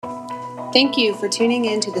Thank you for tuning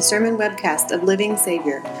in to the sermon webcast of Living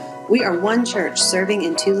Savior. We are one church serving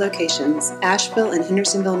in 2 locations, Asheville and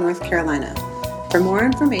Hendersonville, North Carolina. For more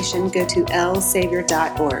information, go to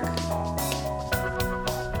lsavior.org.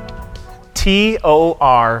 Torture.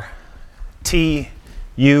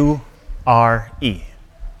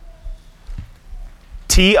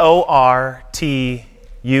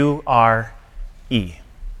 Torture.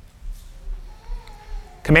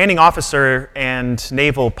 Commanding officer and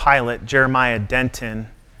naval pilot Jeremiah Denton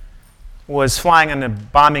was flying on a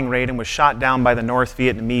bombing raid and was shot down by the North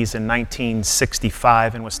Vietnamese in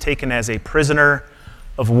 1965 and was taken as a prisoner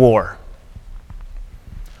of war.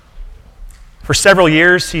 For several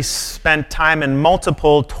years, he spent time in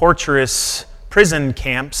multiple torturous prison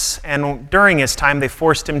camps, and during his time, they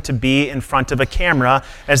forced him to be in front of a camera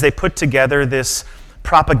as they put together this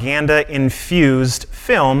propaganda-infused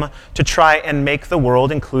film to try and make the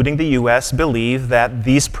world, including the U.S., believe that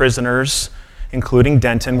these prisoners, including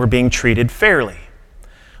Denton, were being treated fairly.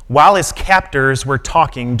 While his captors were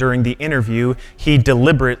talking during the interview, he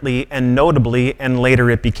deliberately and notably, and later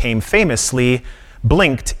it became famously,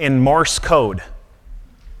 blinked in Morse code.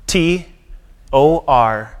 Torture.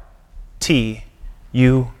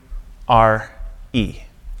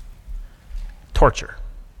 Torture.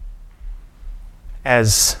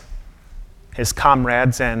 As his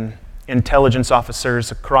comrades and intelligence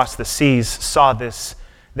officers across the seas saw this,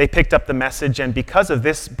 they picked up the message, and because of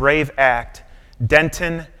this brave act,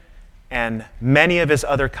 Denton and many of his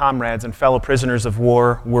other comrades and fellow prisoners of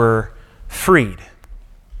war were freed.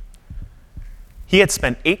 He had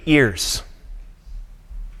spent 8 years.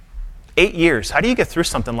 8 years. How do you get through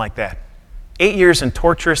something like that? 8 years in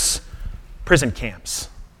torturous prison camps.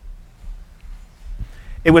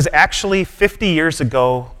 It was actually 50 years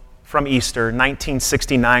ago from Easter,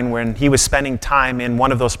 1969, when he was spending time in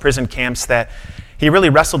one of those prison camps that he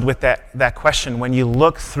really wrestled with that question. When you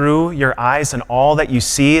look through your eyes and all that you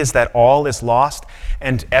see is that all is lost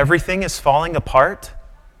and everything is falling apart,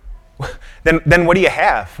 then what do you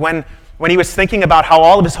have? When he was thinking about how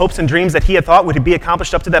all of his hopes and dreams that he had thought would be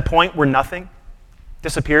accomplished up to that point were nothing,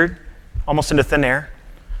 disappeared almost into thin air.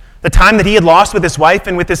 The time that he had lost with his wife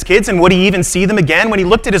and with his kids, and would he even see them again? When he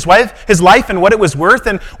looked at his life and what it was worth,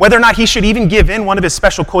 and whether or not he should even give in, one of his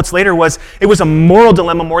special quotes later was, it was a moral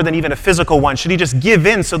dilemma more than even a physical one. Should he just give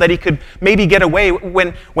in so that he could maybe get away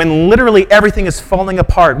when literally everything is falling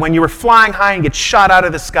apart, when you were flying high and get shot out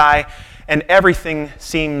of the sky and everything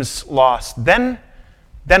seems lost? Then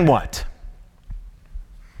what?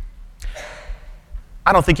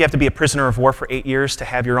 I don't think you have to be a prisoner of war for 8 years to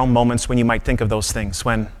have your own moments when you might think of those things.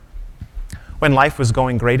 When life was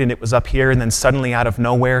going great and it was up here, and then suddenly out of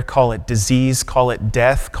nowhere, call it disease, call it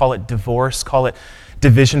death, call it divorce, call it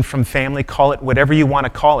division from family, call it whatever you want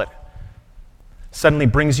to call it, suddenly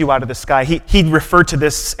brings you out of the sky. He referred to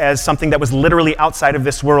this as something that was literally outside of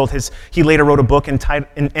this world. He later wrote a book and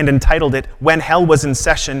entitled it, When Hell Was in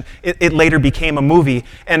Session. It later became a movie.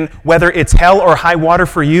 And whether it's hell or high water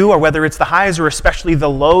for you, or whether it's the highs or especially the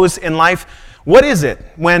lows in life, what is it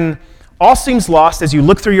when all seems lost as you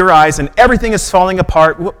look through your eyes and everything is falling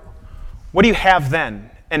apart? What do you have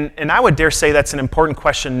then? And I would dare say that's an important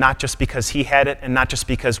question, not just because he had it and not just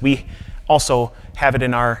because we also have it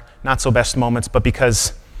in our not-so-best moments, but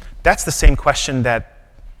because that's the same question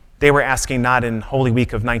that they were asking not in Holy Week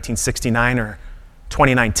of 1969 or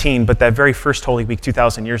 2019, but that very first Holy Week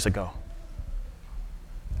 2,000 years ago.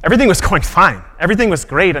 Everything was going fine. Everything was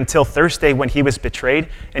great until Thursday, when he was betrayed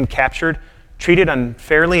and captured, treated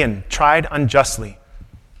unfairly and tried unjustly,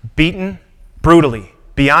 beaten brutally,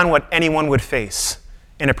 beyond what anyone would face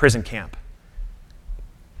in a prison camp,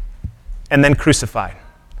 and then crucified,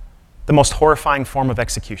 the most horrifying form of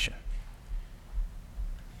execution.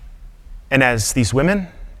 And as these women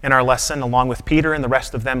in our lesson, along with Peter and the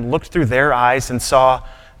rest of them, looked through their eyes and saw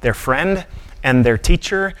their friend and their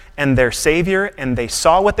teacher and their Savior, and they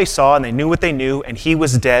saw what they saw and they knew what they knew, and he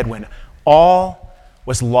was dead when all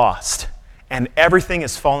was lost and everything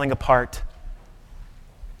is falling apart,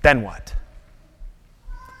 then what?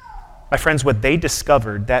 My friends, what they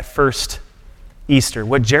discovered that first Easter,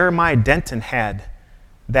 what Jeremiah Denton had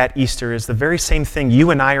that Easter, is the very same thing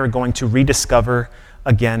you and I are going to rediscover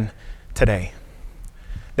again today.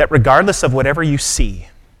 That regardless of whatever you see,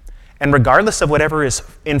 and regardless of whatever is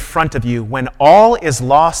in front of you, when all is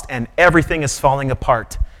lost and everything is falling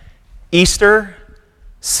apart, Easter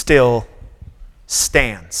still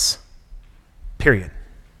stands. Period.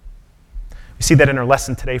 We see that in our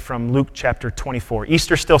lesson today from Luke chapter 24.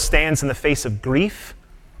 Easter still stands in the face of grief,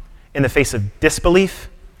 in the face of disbelief,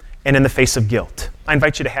 and in the face of guilt. I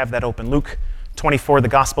invite you to have that open. Luke 24, the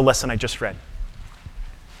gospel lesson I just read.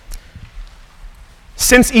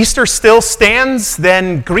 Since Easter still stands,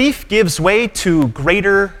 then grief gives way to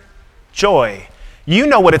greater joy. You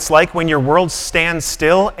know what it's like when your world stands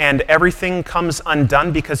still and everything comes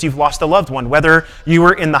undone because you've lost a loved one. Whether you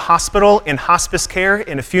were in the hospital, in hospice care,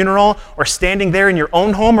 in a funeral, or standing there in your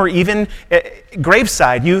own home, or even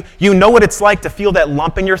graveside, you know what it's like to feel that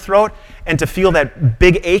lump in your throat and to feel that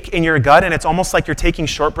big ache in your gut, and it's almost like you're taking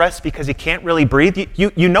short breaths because you can't really breathe.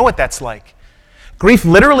 You know what that's like. Grief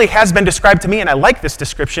literally has been described to me, and I like this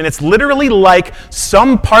description. It's literally like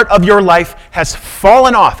some part of your life has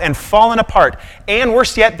fallen off and fallen apart. And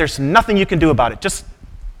worse yet, there's nothing you can do about it,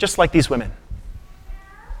 just like these women.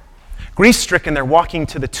 Grief-stricken, they're walking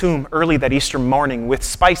to the tomb early that Easter morning with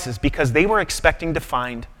spices because they were expecting to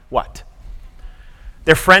find what?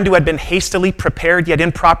 Their friend who had been hastily prepared yet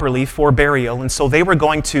improperly for burial, and so they were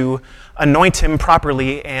going to anoint him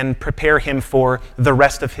properly and prepare him for the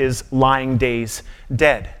rest of his lying days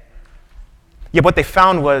dead. Yet what they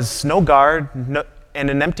found was no guard and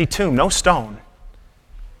an empty tomb, no stone.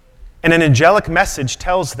 And an angelic message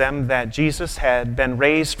tells them that Jesus had been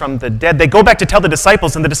raised from the dead. They go back to tell the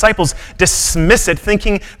disciples, and the disciples dismiss it,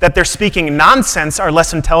 thinking that they're speaking nonsense, our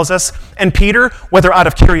lesson tells us. And Peter, whether out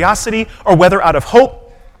of curiosity or whether out of hope,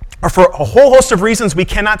 or for a whole host of reasons we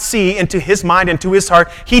cannot see into his mind and to his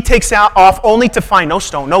heart, he takes off only to find no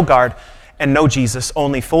stone, no guard, and no Jesus,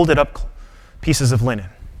 only folded up pieces of linen.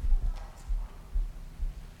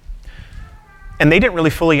 And they didn't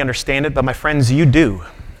really fully understand it, but my friends, you do.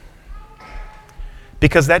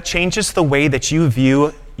 Because that changes the way that you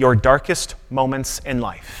view your darkest moments in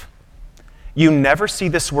life. You never see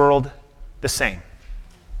this world the same.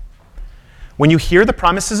 When you hear the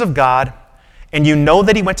promises of God, and you know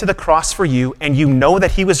that he went to the cross for you, and you know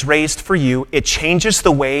that he was raised for you, it changes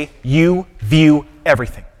the way you view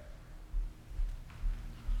everything.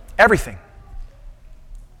 Everything.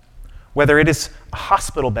 Whether it is a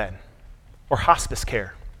hospital bed or hospice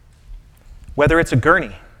care, whether it's a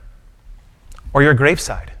gurney or your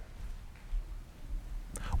graveside,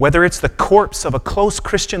 whether it's the corpse of a close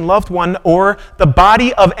Christian loved one or the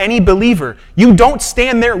body of any believer, you don't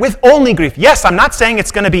stand there with only grief. Yes, I'm not saying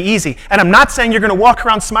it's going to be easy, and I'm not saying you're going to walk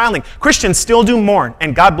around smiling. Christians still do mourn,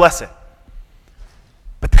 and God bless it.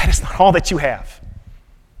 But that is not all that you have.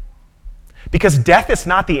 Because death is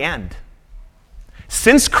not the end.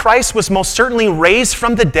 Since Christ was most certainly raised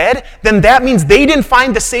from the dead, then that means they didn't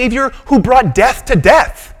find the Savior who brought death to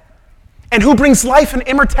death, and who brings life and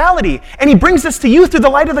immortality. And he brings this to you through the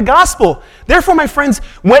light of the gospel. Therefore, my friends,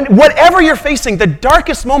 whatever you're facing, the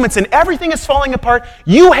darkest moments and everything is falling apart,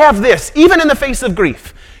 you have this, even in the face of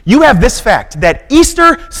grief. You have this fact that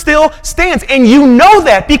Easter still stands. And you know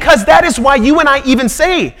that because that is why you and I even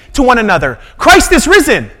say to one another, Christ is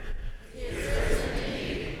risen.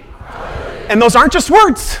 And those aren't just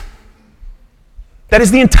words. That is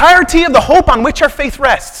the entirety of the hope on which our faith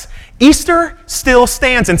rests. Easter still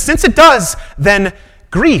stands, and since it does, then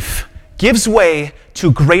grief gives way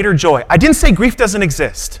to greater joy. I didn't say grief doesn't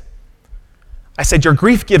exist. I said your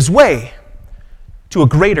grief gives way to a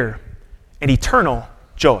greater and eternal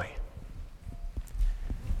joy.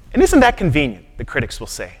 And isn't that convenient, the critics will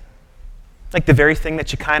say? Like the very thing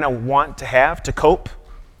that you kind of want to have to cope?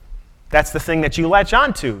 That's the thing that you latch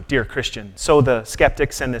on to, dear Christian. So the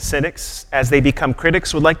skeptics and the cynics, as they become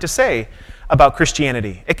critics, would like to say about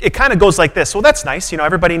Christianity. It kind of goes like this. Well, that's nice.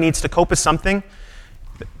 Everybody needs to cope with something.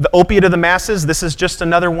 The opiate of the masses, this is just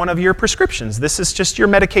another one of your prescriptions. This is just your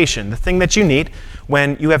medication, the thing that you need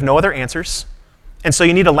when you have no other answers. And so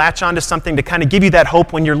you need to latch on to something to kind of give you that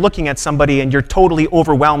hope when you're looking at somebody and you're totally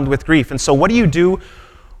overwhelmed with grief. And so what do you do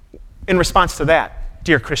in response to that,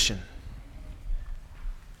 dear Christian?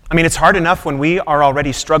 I mean, it's hard enough when we are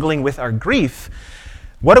already struggling with our grief.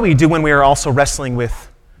 What do we do when we are also wrestling with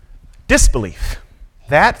disbelief?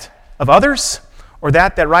 That of others, or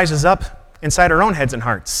that rises up inside our own heads and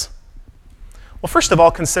hearts? Well, first of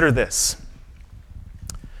all, consider this.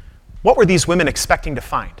 What were these women expecting to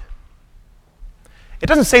find? It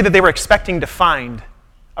doesn't say that they were expecting to find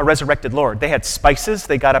a resurrected Lord. They had spices.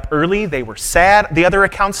 They got up early. They were sad, the other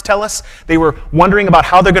accounts tell us. They were wondering about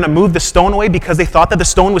how they're going to move the stone away because they thought that the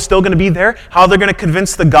stone was still going to be there, how they're going to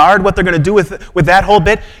convince the guard, what they're going to do with that whole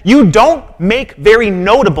bit. You don't make very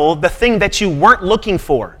notable the thing that you weren't looking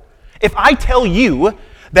for. If I tell you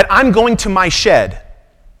that I'm going to my shed,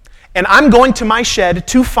 and I'm going to my shed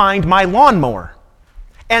to find my lawnmower,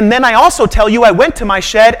 and then I also tell you I went to my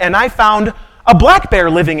shed and I found a black bear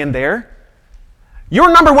living in there, your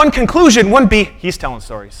number one conclusion wouldn't be, he's telling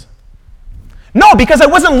stories. No, because I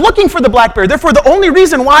wasn't looking for the black bear. Therefore, the only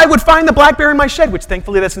reason why I would find the black bear in my shed, which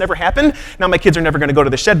thankfully that's never happened. Now my kids are never going to go to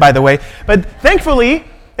the shed, by the way. But thankfully,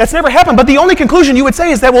 That's never happened. But the only conclusion you would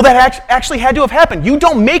say is that, well, that actually had to have happened. You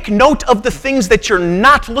don't make note of the things that you're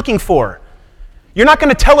not looking for. You're not going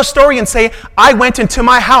to tell a story and say, I went into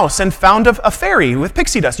my house and found a fairy with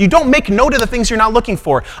pixie dust. You don't make note of the things you're not looking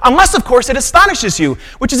for, unless, of course, it astonishes you,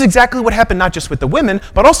 which is exactly what happened not just with the women,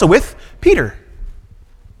 but also with Peter.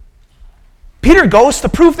 Peter goes to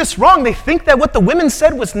prove this wrong. They think that what the women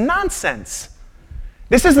said was nonsense.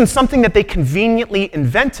 This isn't something that they conveniently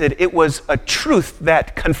invented. It was a truth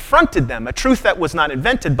that confronted them, a truth that was not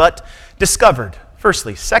invented, but discovered,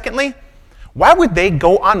 firstly. Secondly, why would they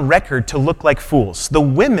go on record to look like fools? The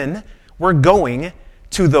women were going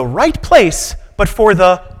to the right place, but for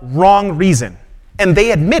the wrong reason. And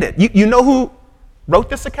they admit it. You know who wrote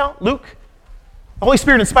this account? Luke? The Holy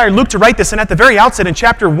Spirit inspired Luke to write this, and at the very outset in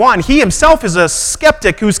chapter 1, he himself is a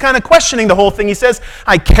skeptic who's kind of questioning the whole thing. He says,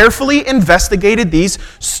 I carefully investigated these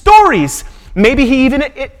stories. Maybe he even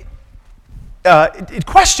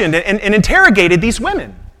questioned and interrogated these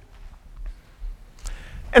women.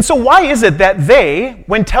 And so why is it that they,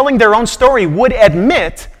 when telling their own story, would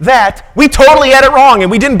admit that we totally had it wrong and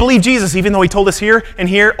we didn't believe Jesus, even though he told us here,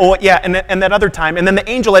 oh yeah, and that other time, and then the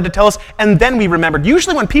angel had to tell us, and then we remembered.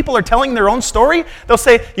 Usually when people are telling their own story, they'll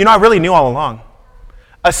say, I really knew all along.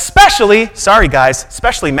 Especially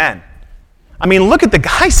men. I mean, look at the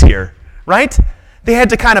guys here, right? They had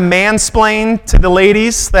to kind of mansplain to the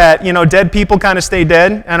ladies that, dead people kind of stay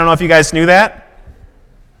dead. I don't know if you guys knew that.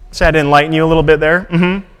 So I had to enlighten you a little bit there.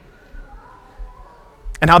 And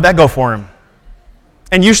how'd that go for him?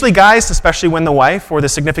 And usually guys, especially when the wife or the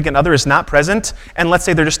significant other is not present, and let's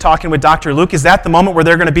say they're just talking with Dr. Luke, is that the moment where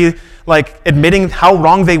they're going to be like admitting how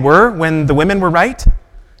wrong they were when the women were right?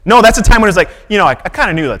 No, that's a time when it's like, I kind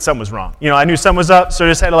of knew that something was wrong. I knew something was up, so I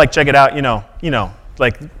just had to check it out,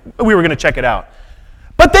 like we were going to check it out.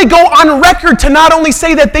 But they go on record to not only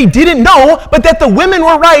say that they didn't know, but that the women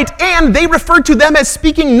were right, and they referred to them as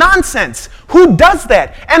speaking nonsense. Who does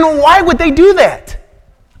that? And why would they do that?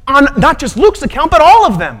 On not just Luke's account, but all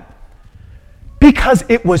of them. Because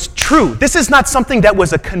it was true. This is not something that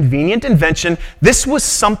was a convenient invention. This was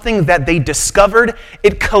something that they discovered.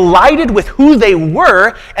 It collided with who they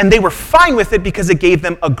were, and they were fine with it because it gave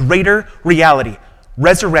them a greater reality.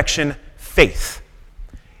 Resurrection faith.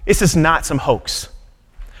 This is not some hoax.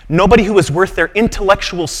 Nobody who is worth their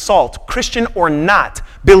intellectual salt, Christian or not,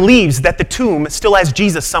 believes that the tomb still has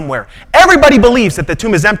Jesus somewhere. Everybody believes that the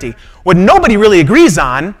tomb is empty. What nobody really agrees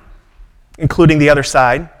on, including the other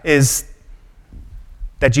side, is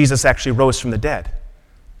that Jesus actually rose from the dead.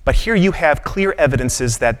 But here you have clear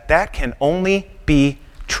evidences that can only be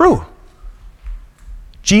true.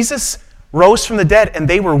 Jesus rose from the dead, and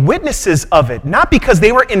they were witnesses of it, not because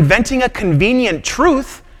they were inventing a convenient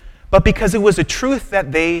truth, but because it was a truth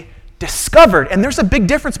that they discovered. And there's a big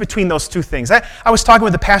difference between those two things. I was talking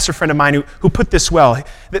with a pastor friend of mine who put this well.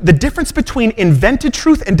 The difference between invented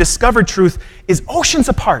truth and discovered truth is oceans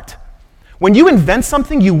apart. When you invent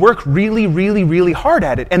something, you work really, really, really hard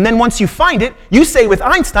at it. And then once you find it, you say with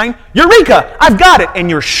Einstein, Eureka, I've got it. And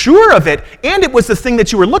you're sure of it, and it was the thing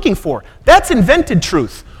that you were looking for. That's invented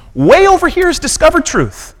truth. Way over here is discovered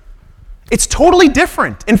truth. It's totally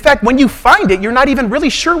different. In fact, when you find it, you're not even really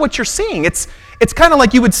sure what you're seeing. It's kind of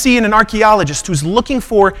like you would see in an archaeologist who's looking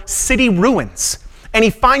for city ruins, and he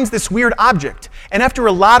finds this weird object. And after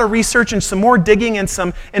a lot of research and some more digging and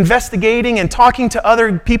some investigating and talking to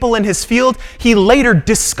other people in his field, he later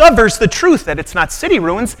discovers the truth that it's not city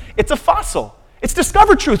ruins, it's a fossil. It's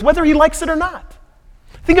discovered truth, whether he likes it or not.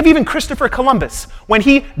 Think of even Christopher Columbus. When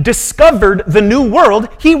he discovered the New World,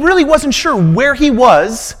 he really wasn't sure where he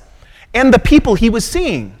was and the people he was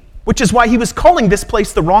seeing, which is why he was calling this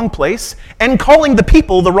place the wrong place and calling the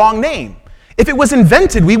people the wrong name. If it was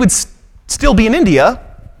invented, we would still be in India,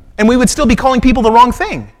 and we would still be calling people the wrong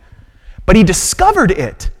thing. But he discovered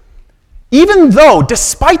it, even though,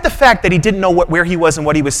 despite the fact that he didn't know where he was and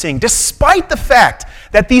what he was seeing, despite the fact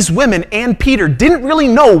that these women and Peter didn't really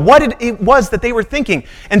know what it was that they were thinking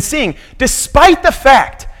and seeing, despite the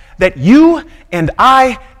fact that you and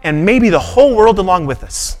I and maybe the whole world along with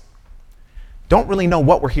us don't really know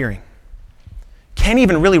what we're hearing, can't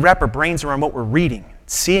even really wrap our brains around what we're reading,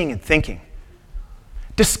 seeing, and thinking.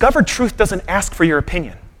 Discovered truth doesn't ask for your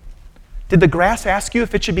opinion. Did the grass ask you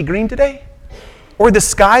if it should be green today? Or the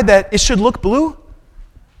sky that it should look blue?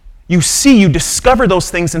 You see, you discover those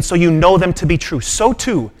things, and so you know them to be true. So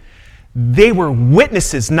too, they were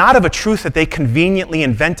witnesses, not of a truth that they conveniently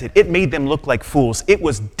invented. It made them look like fools. It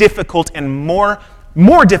was difficult and more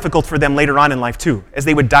difficult for them later on in life too, as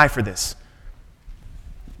they would die for this.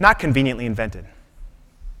 Not conveniently invented,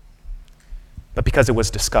 but because it was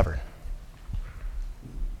discovered.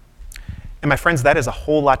 And my friends, that is a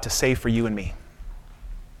whole lot to say for you and me.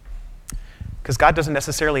 Because God doesn't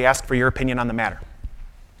necessarily ask for your opinion on the matter.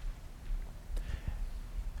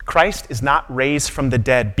 Christ is not raised from the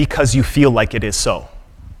dead because you feel like it is so,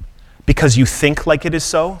 because you think like it is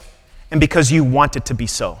so, and because you want it to be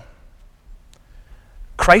so.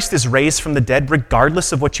 Christ is raised from the dead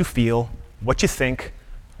regardless of what you feel, what you think,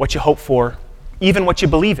 what you hope for, even what you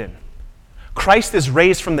believe in. Christ is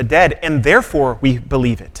raised from the dead, and therefore we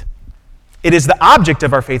believe it. It is the object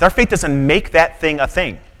of our faith. Our faith doesn't make that thing a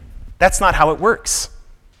thing. That's not how it works.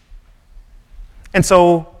 And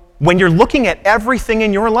so, when you're looking at everything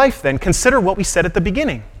in your life, then consider what we said at the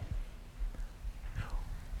beginning.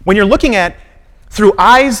 When you're looking at through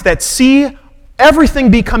eyes that see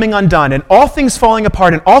everything becoming undone and all things falling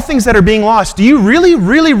apart and all things that are being lost, do you really,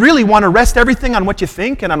 really, really want to rest everything on what you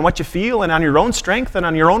think and on what you feel and on your own strength and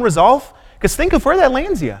on your own resolve? Because think of where that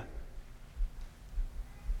lands you.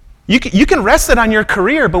 You can rest it on your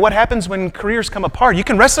career, but what happens when careers come apart? You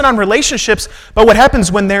can rest it on relationships, but what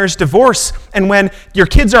happens when there's divorce and when your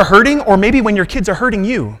kids are hurting, or maybe when your kids are hurting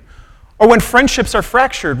you? Or when friendships are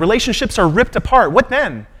fractured, relationships are ripped apart. What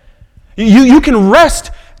then? You can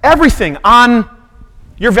rest everything on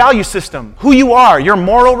your value system, who you are, your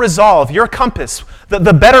moral resolve, your compass,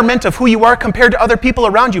 the betterment of who you are compared to other people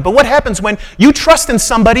around you. But what happens when you trust in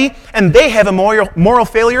somebody and they have a moral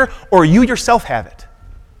failure, or you yourself have it?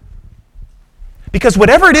 Because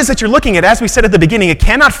whatever it is that you're looking at, as we said at the beginning, it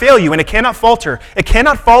cannot fail you and it cannot falter. It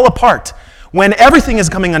cannot fall apart. When everything is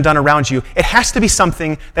coming undone around you, it has to be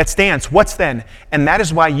something that stands. What's then? And that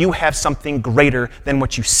is why you have something greater than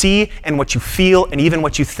what you see and what you feel and even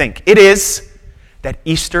what you think. It is that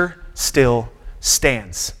Easter still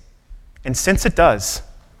stands. And since it does,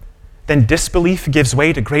 then disbelief gives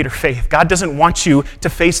way to greater faith. God doesn't want you to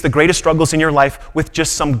face the greatest struggles in your life with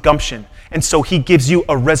just some gumption. And so he gives you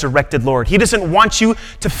a resurrected Lord. He doesn't want you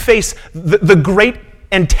to face the great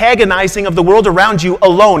antagonizing of the world around you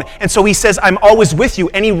alone. And so he says, I'm always with you.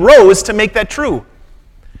 And he rose to make that true.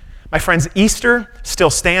 My friends, Easter still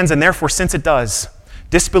stands, and therefore, since it does,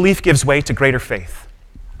 disbelief gives way to greater faith.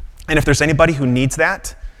 And if there's anybody who needs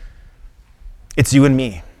that, it's you and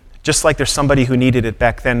me. Just like there's somebody who needed it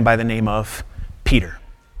back then by the name of Peter.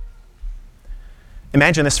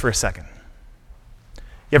 Imagine this for a second.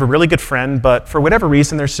 You have a really good friend, but for whatever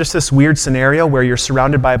reason, there's just this weird scenario where you're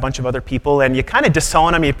surrounded by a bunch of other people and you kind of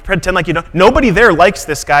disown them. You pretend like you don't. Nobody there likes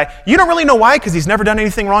this guy. You don't really know why, because he's never done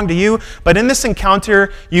anything wrong to you. But in this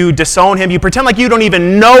encounter, you disown him. You pretend like you don't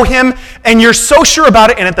even know him, and you're so sure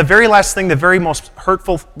about it. And at the very last thing, the very most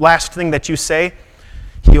hurtful last thing that you say,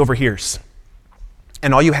 he overhears.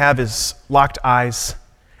 And all you have is locked eyes,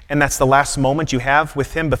 and that's the last moment you have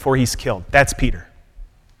with him before he's killed. That's Peter.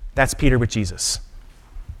 That's Peter with Jesus.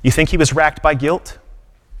 You think he was racked by guilt?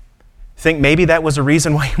 Think maybe that was a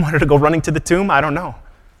reason why he wanted to go running to the tomb? I don't know.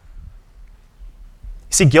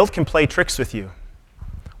 You see, guilt can play tricks with you.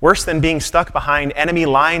 Worse than being stuck behind enemy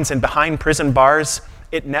lines and behind prison bars,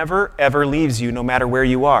 it never, ever leaves you no matter where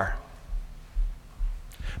you are.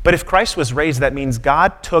 But if Christ was raised, that means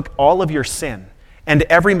God took all of your sin and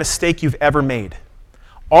every mistake you've ever made,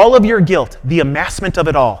 all of your guilt, the amassment of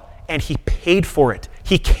it all, and he paid for it.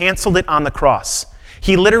 He canceled it on the cross.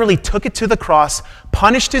 He literally took it to the cross,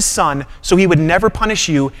 punished his son so he would never punish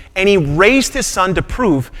you, and he raised his son to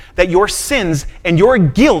prove that your sins and your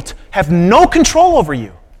guilt have no control over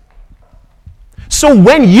you. So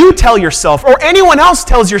when you tell yourself, or anyone else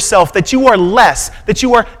tells yourself, that you are less, that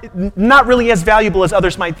you are not really as valuable as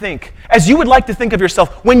others might think, as you would like to think of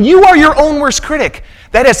yourself, when you are your own worst critic,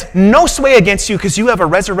 that has no sway against you because you have a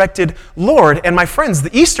resurrected Lord. And my friends,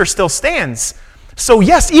 the Easter still stands. So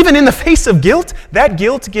yes, even in the face of guilt, that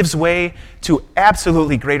guilt gives way to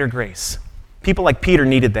absolutely greater grace. People like Peter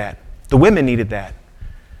needed that. The women needed that.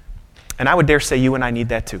 And I would dare say you and I need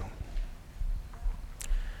that too.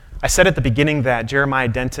 I said at the beginning that Jeremiah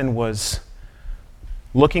Denton was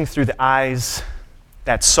looking through the eyes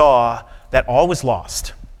that saw that all was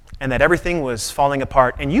lost and that everything was falling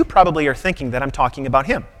apart. And you probably are thinking that I'm talking about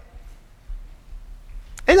him.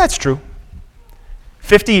 And that's true.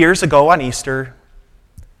 50 years ago on Easter,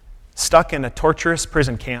 stuck in a torturous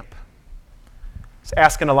prison camp, was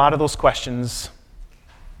asking a lot of those questions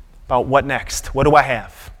about what next? What do I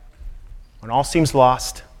have? When all seems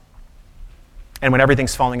lost and when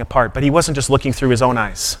everything's falling apart. But he wasn't just looking through his own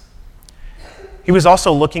eyes. He was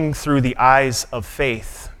also looking through the eyes of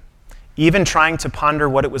faith, even trying to ponder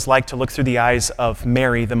what it was like to look through the eyes of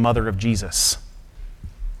Mary, the mother of Jesus.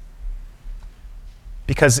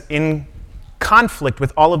 Because in conflict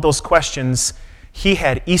with all of those questions, he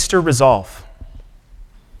had Easter resolve.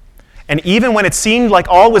 And even when it seemed like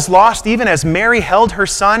all was lost, even as Mary held her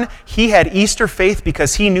son, he had Easter faith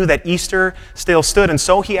because he knew that Easter still stood. And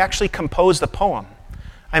so he actually composed a poem.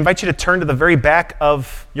 I invite you to turn to the very back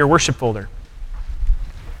of your worship folder.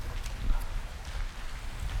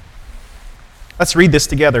 Let's read this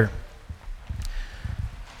together.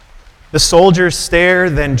 The soldiers stare,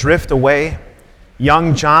 then drift away.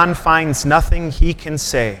 Young John finds nothing he can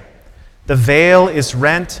say. The veil is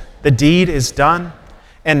rent, the deed is done,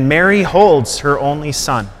 and Mary holds her only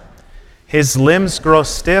son. His limbs grow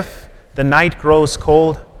stiff, the night grows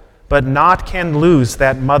cold, but naught can lose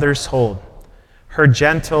that mother's hold. Her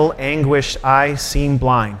gentle, anguished eyes seem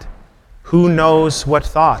blind. Who knows what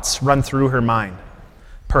thoughts run through her mind?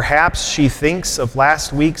 Perhaps she thinks of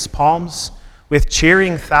last week's palms, with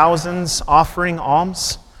cheering thousands offering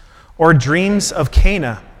alms, or dreams of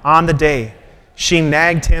Cana on the day she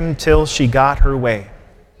nagged him till she got her way.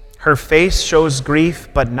 Her face shows grief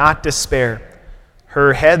but not despair.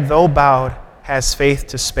 Her head, though bowed, has faith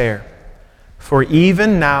to spare. For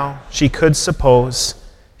even now she could suppose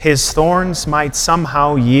his thorns might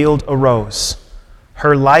somehow yield a rose.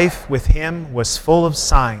 Her life with him was full of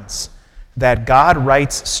signs that God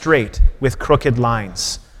writes straight with crooked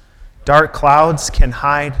lines. Dark clouds can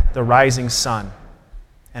hide the rising sun,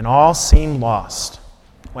 and all seem lost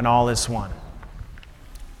when all is won.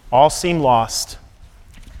 All seem lost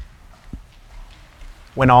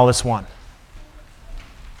when all is won.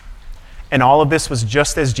 And all of this was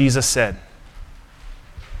just as Jesus said.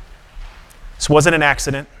 This wasn't an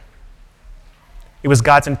accident. It was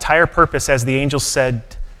God's entire purpose, as the angel said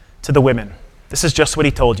to the women. This is just what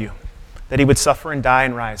he told you, that he would suffer and die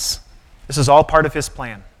and rise. This is all part of his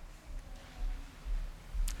plan.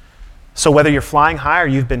 So whether you're flying high or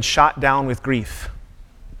you've been shot down with grief,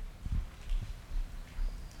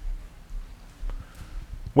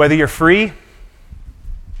 whether you're free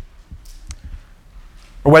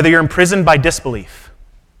or whether you're imprisoned by disbelief,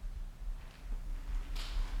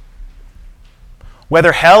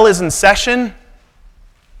 whether hell is in session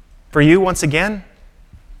for you once again,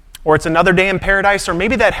 or it's another day in paradise, or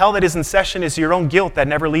maybe that hell that is in session is your own guilt that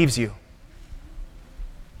never leaves you,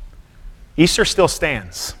 Easter still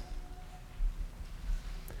stands.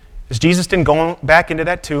 Because Jesus didn't go back into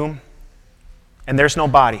that tomb, and there's no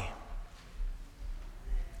body.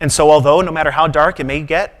 And so although no matter how dark it may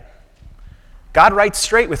get, God writes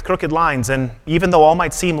straight with crooked lines, and even though all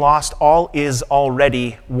might seem lost, all is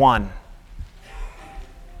already won.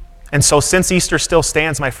 And so since Easter still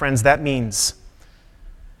stands, my friends, that means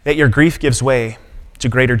that your grief gives way to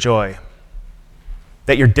greater joy,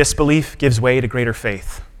 that your disbelief gives way to greater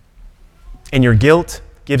faith, and your guilt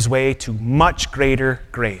gives way to much greater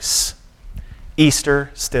grace. Easter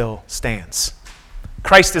still stands.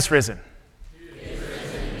 Christ is risen. He is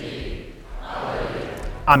risen indeed.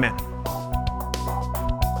 Amen.